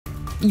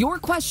Your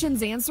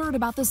questions answered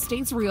about the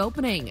state's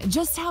reopening.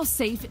 Just how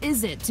safe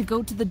is it to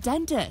go to the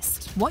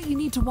dentist? What you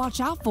need to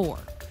watch out for.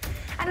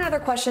 And another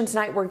question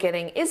tonight we're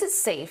getting, is it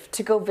safe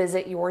to go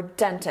visit your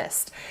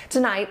dentist?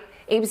 Tonight,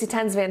 ABC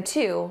 10's Van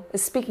Tu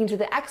is speaking to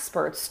the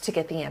experts to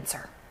get the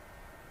answer.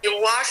 You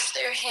wash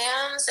their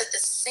hands at the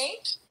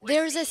sink.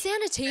 There's a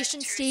sanitation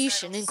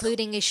station,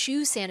 including a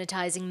shoe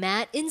sanitizing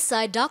mat,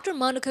 inside Dr.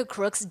 Monica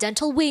Crooks'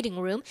 dental waiting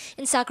room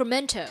in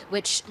Sacramento,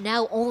 which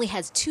now only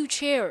has 2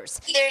 chairs.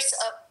 There's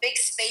a big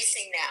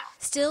spacing now.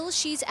 Still,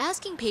 she's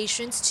asking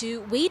patients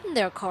to wait in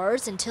their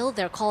cars until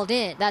they're called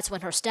in. That's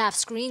when her staff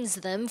screens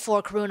them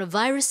for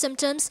coronavirus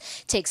symptoms,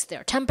 takes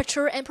their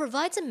temperature, and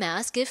provides a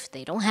mask if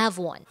they don't have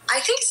one. I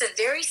think it's a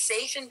very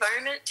safe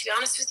environment, to be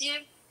honest with you.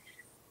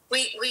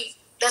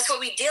 That's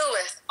what we deal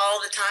with all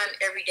the time,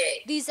 every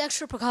day. These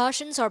extra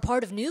precautions are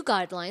part of new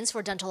guidelines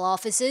for dental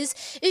offices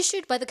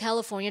issued by the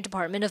California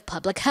Department of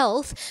Public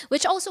Health,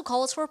 which also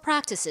calls for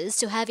practices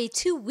to have a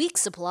 2-week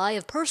supply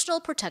of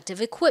personal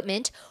protective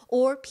equipment,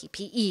 or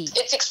PPE.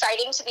 It's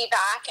exciting to be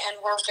back, and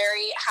we're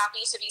very happy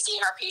to be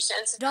seeing our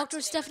patients.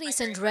 Dr. Stephanie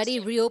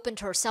Sandretti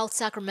reopened her South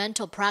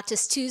Sacramento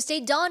practice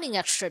Tuesday, donning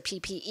extra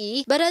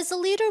PPE. But as a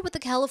leader with the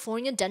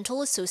California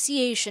Dental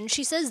Association,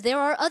 she says there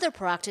are other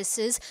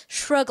practices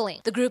struggling.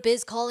 The group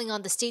is calling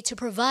on the state to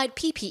provide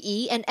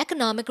PPE and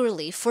economic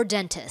relief for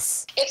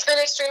dentists. It's been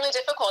extremely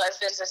difficult as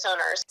business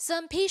owners.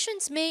 Some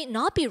patients may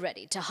not be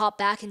ready to hop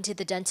back into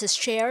the dentist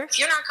chair. If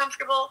you're not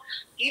comfortable,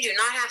 you do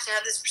not have to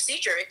have this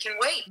procedure. It can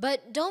wait.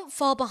 But don't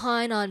fall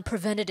behind on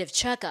preventative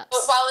checkups.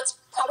 But while it's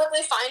probably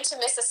fine to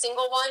miss a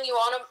single one, you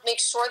want to make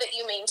sure that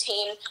you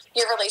maintain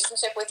your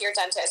relationship with your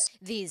dentist.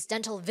 These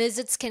dental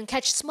visits can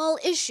catch small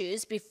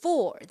issues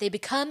before they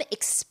become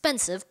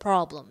expensive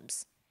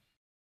problems.